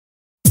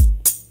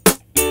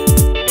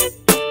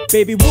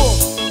Baby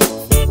Wolf,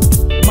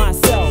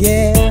 myself,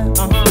 yeah,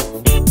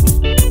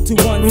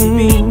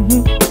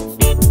 21TB,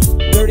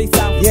 Dirty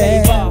South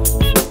yeah,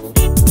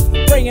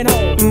 flavor, bring it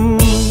home.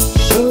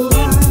 So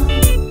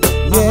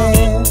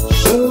yeah,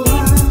 so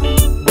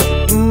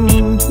yeah,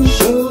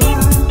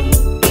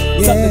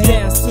 Something to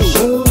dance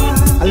to.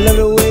 I love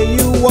the way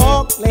you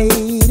walk,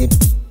 lady.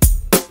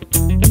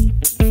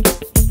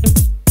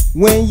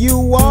 When you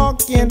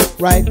walking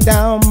right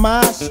down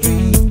my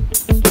street,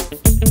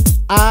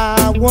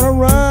 I wanna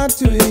run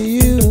to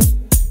you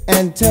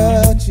and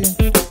touch you,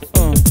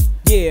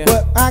 Yeah,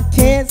 but I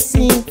can't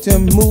seem to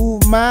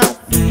move my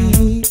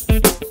feet.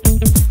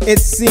 It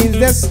seems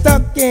they're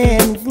stuck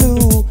in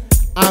glue.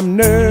 I'm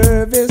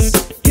nervous,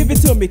 give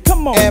it to me,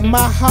 come on. and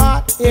my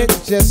heart, it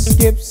just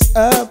skips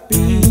a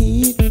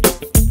beat.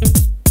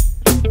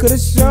 Could a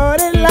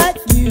shorty like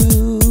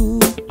you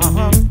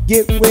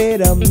get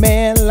with a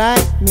man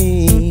like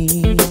me?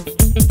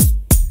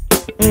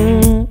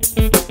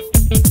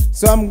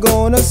 So I'm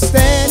gonna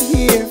stand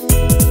here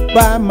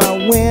by my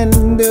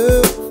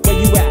window. Where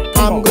you at?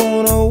 Come I'm on.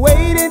 gonna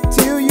wait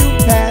until you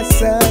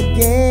pass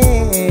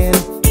again.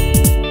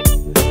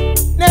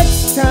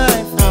 Next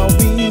time I'll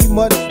be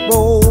much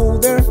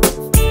bolder,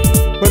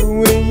 but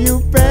when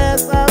you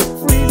pass I'll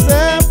freeze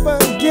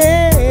up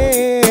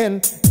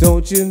again.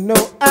 Don't you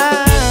know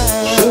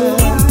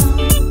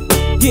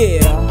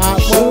Yeah, I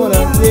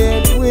wanna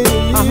get with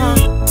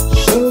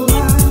you,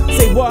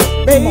 say what?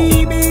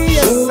 baby,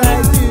 yes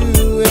I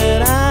do,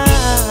 and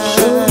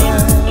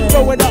I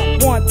Throw it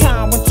up one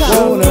time,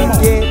 wanna come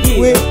on. get Yeah.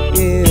 with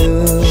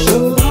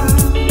you.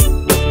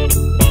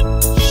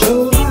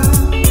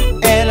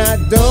 And I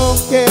don't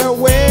care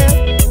where,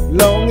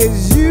 long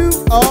as you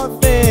are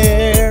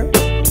there.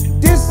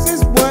 This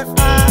is what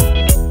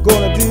I'm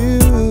gonna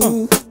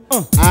do.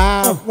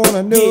 I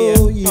wanna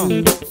know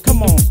you.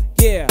 Come on,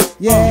 yeah,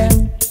 Yeah,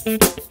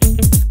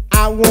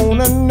 I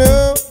wanna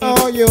know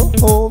all your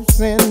hopes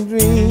and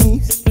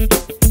dreams.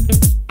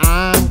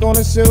 I'm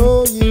gonna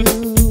show you.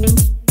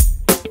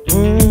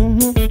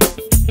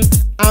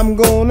 I'm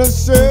gonna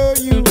show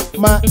you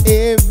my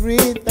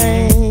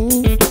everything.